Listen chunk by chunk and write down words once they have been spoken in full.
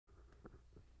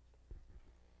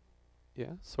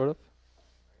Yeah, sort of.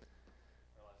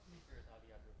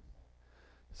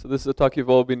 So this is a talk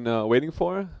you've all been waiting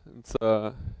for. It's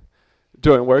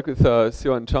joint work with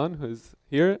Sion Chan, who's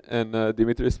here, and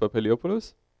Dimitris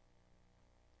Papailliopoulos.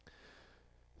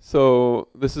 So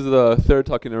this is the third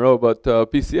talk in a row about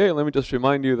PCA. Let me just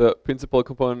remind you that principal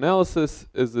component analysis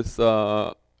is this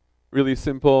really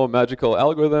simple magical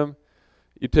algorithm.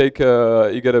 You take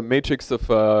you get a matrix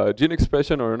of gene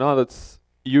expression or not. That's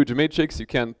a huge matrix. You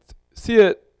can't see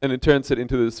it, and it turns it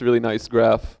into this really nice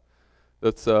graph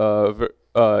that's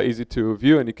easy to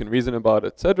view, and you can reason about,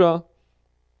 etc.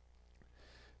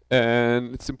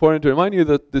 And it's important to remind you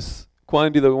that this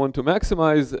quantity that we want to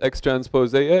maximize, x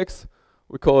transpose AX,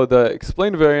 we call it the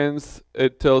explained variance.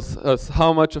 It tells us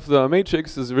how much of the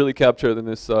matrix is really captured in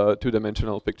this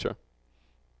two-dimensional picture.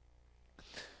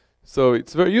 So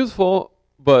it's very useful,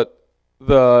 but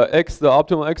the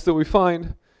optimal x that we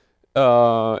find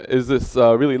is this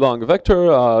really long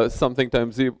vector, something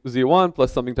times z1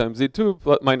 plus something times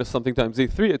z2 minus something times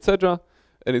z3, etc.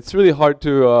 And it's really hard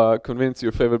to convince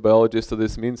your favorite biologist that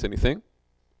this means anything.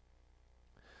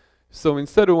 So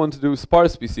instead we want to do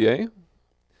sparse PCA.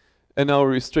 And now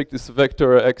we restrict this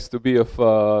vector x to be of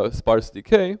sparse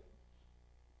decay.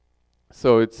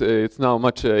 So it's now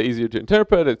much easier to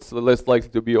interpret. It's less likely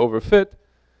to be overfit.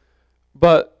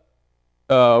 But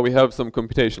we have some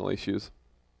computational issues.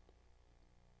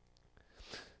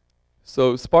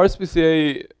 So sparse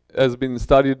PCA has been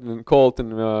studied in Colt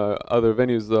and other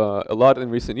venues a lot in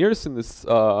recent years in this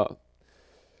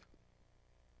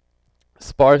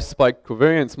sparse spike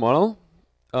covariance model,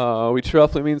 which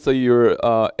roughly means that your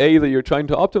A that you're trying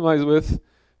to optimize with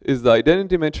is the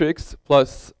identity matrix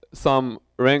plus some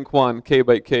rank 1 k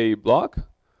by k block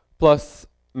plus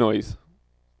noise.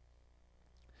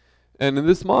 And in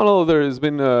this model, there has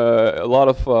been a lot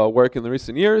of work in the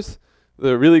recent years.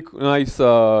 There are really nice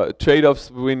trade-offs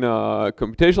between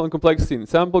computational complexity and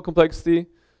sample complexity.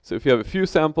 So if you have a few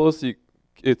samples,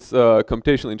 it's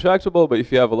computationally intractable. But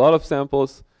if you have a lot of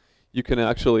samples, you can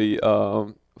actually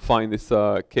find this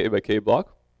k by k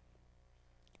block.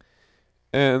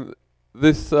 And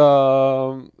this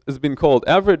has been called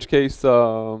average case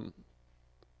problem.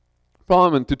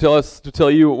 And to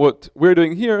tell you what we're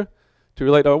doing here, to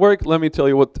relate our work, let me tell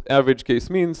you what average case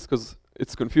means, because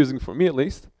it's confusing for me at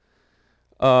least.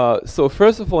 So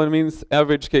first of all, it means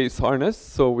average case harness.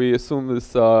 So we assume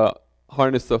this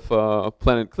harness of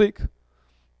planet clique.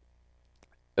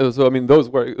 So I mean those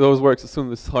works assume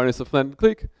this harness of planet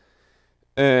clique,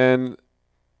 and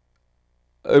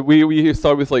we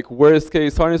start with like worst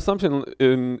case harness assumption.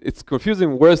 And it's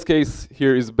confusing. Worst case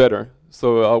here is better.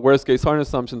 So worst case harness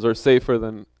assumptions are safer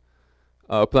than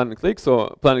planet clique.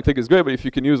 So planet clique is great, but if you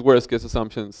can use worst case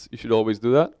assumptions, you should always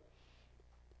do that.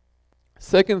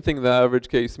 Second thing the average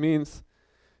case means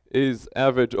is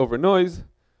average over noise.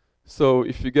 So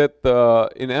if you get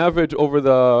an average over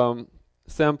the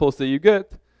samples that you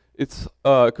get, it's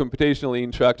computationally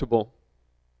intractable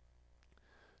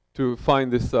to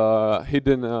find this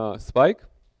hidden spike.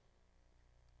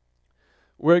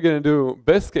 We're going to do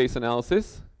best case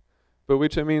analysis, by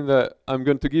which I mean that I'm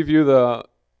going to give you the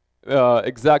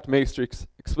exact matrix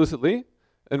explicitly,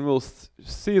 and we'll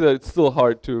see that it's still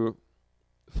hard to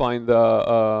find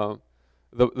the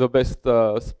best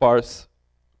sparse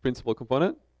principal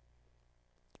component.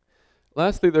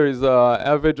 Lastly, there is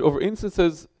average over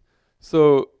instances.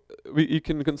 So you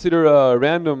can consider a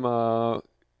random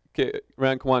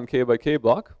rank 1 k by k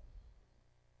block,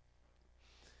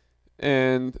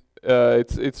 and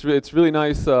it's really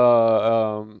nice. It's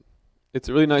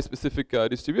a really nice specific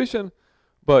distribution,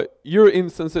 but your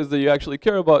instances that you actually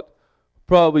care about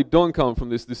probably don't come from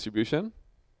this distribution.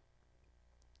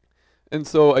 And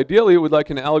so ideally, we'd like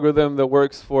an algorithm that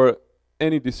works for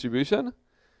any distribution.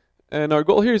 And our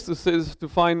goal here is to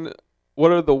find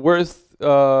what are the worst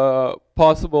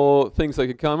possible things that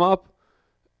could come up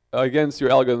against your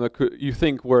algorithm that you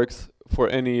think works for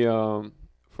any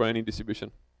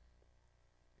distribution.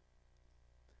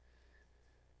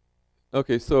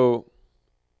 Okay, so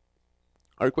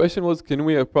our question was, can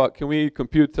we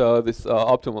compute this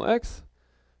optimal x?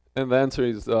 And the answer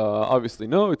is obviously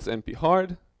no. It's NP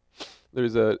hard.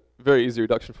 There's a very easy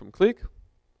reduction from clique.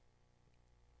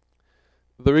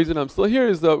 The reason I'm still here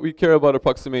is that we care about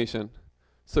approximation.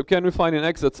 So can we find an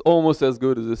x that's almost as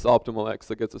good as this optimal x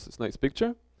that gets us this nice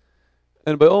picture?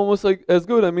 And by almost like as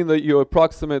good, I mean that you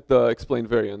approximate the explained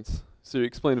variance. So your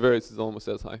explained variance is almost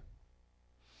as high.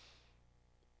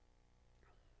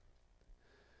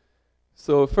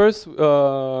 So first,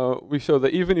 we show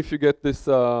that even if you get this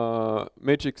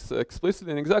matrix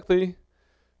explicitly and exactly,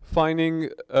 finding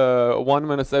 1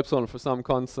 minus epsilon for some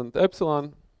constant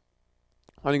epsilon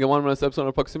finding a 1 minus epsilon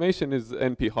approximation is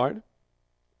NP hard.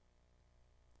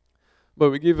 But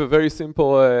we give a very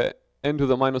simple n to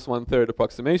the minus 1/3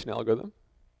 approximation algorithm.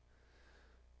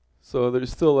 So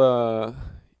there's still a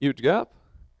huge gap.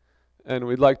 And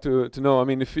we'd like to know, I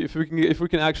mean, if we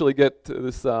can actually get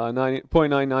this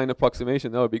 0.99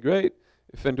 approximation, that would be great.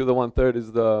 If n to the 1/3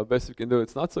 is the best we can do,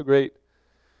 it's not so great.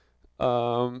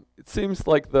 It seems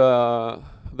like the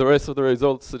rest of the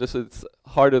results suggest it's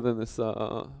harder than this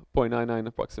 0.99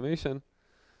 approximation.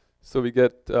 So we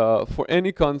get for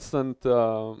any constant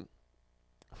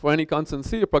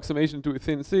C, approximation to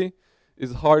within C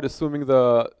is hard, assuming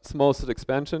the small set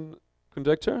expansion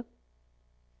conjecture.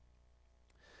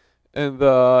 And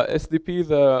the SDP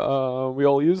we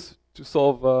all use to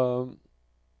solve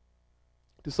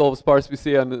sparse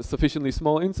PCA on sufficiently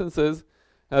small instances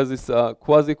has this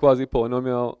quasi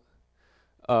polynomial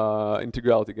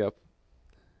integrality gap.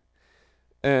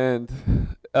 And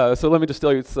so let me just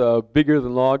tell you, it's bigger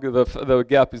than log. The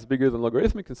gap is bigger than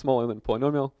logarithmic and smaller than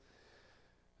polynomial.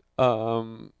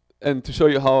 And to show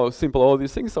you how simple all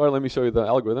these things are, let me show you the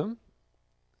algorithm.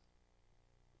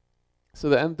 So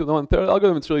the n to the 1/3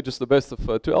 algorithm, it's really just the best of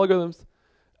two algorithms.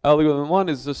 Algorithm 1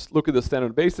 is just look at the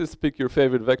standard basis, pick your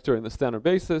favorite vector in the standard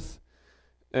basis.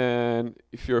 And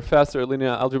if you're faster at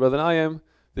linear algebra than I am,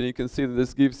 then you can see that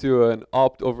this gives you an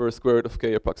opt over a square root of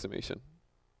k approximation.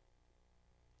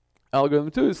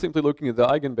 Algorithm 2 is simply looking at the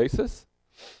eigenbasis.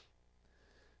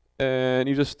 And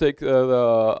you just take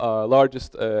the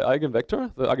largest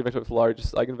eigenvector, the eigenvector with the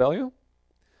largest eigenvalue.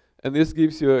 And this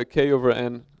gives you a k over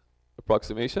n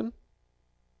approximation.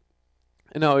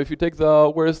 And now if you take the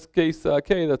worst case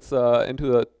k, that's n to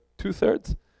the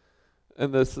 2/3.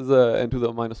 And this is n to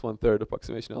the minus 1/3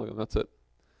 approximation algorithm, that's it.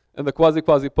 And the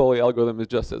quasi-poly algorithm is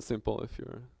just as simple if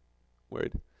you're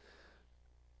worried.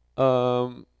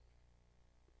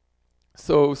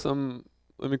 So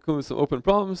let me come with some open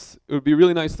problems. It would be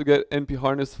really nice to get NP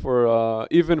hardness for,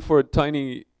 even for a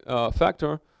tiny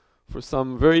factor, for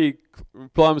some very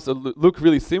problems that look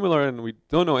really similar and we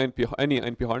don't know any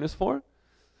NP hardness for.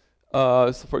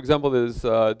 So for example, there's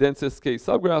densest K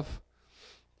subgraph,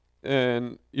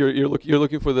 and you're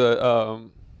looking for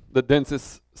the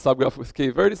densest subgraph with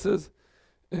K vertices.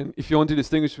 And if you want to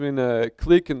distinguish between a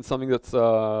clique and something that's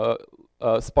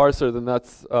sparser, then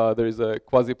there is a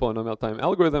quasi-polynomial time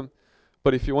algorithm.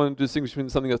 But if you want to distinguish between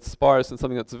something that's sparse and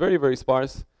something that's very, very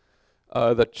sparse,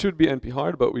 that should be NP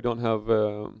hard, but we don't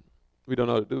know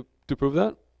how to prove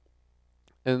that.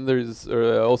 And there's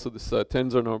also this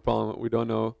tensor norm problem. We don't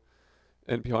know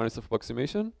NP hardness of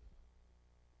approximation.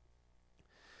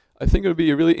 I think it would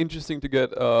be really interesting to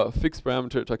get a fixed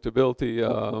parameter tractability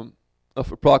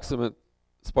of approximate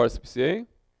sparse PCA,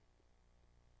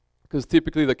 because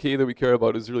typically the k that we care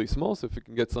about is really small. So if we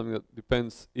can get something that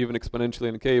depends even exponentially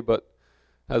on k, but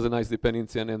has a nice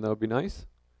dependency on n, that would be nice.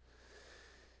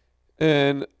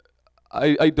 And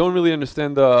I don't really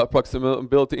understand the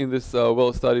approximability in this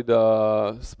well-studied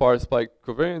sparse spike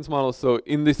covariance model. So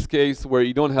in this case, where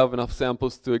you don't have enough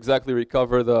samples to exactly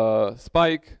recover the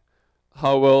spike,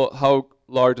 how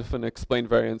large of an explained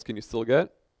variance can you still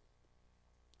get?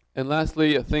 And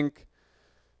lastly, I think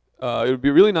it would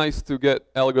be really nice to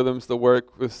get algorithms that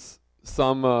work with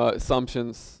some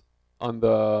assumptions on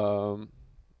the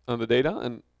data.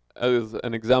 And as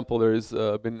an example, there's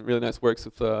been really nice works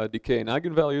with decay and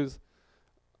eigenvalues.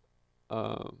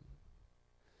 That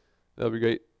would be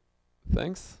great.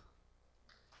 Thanks.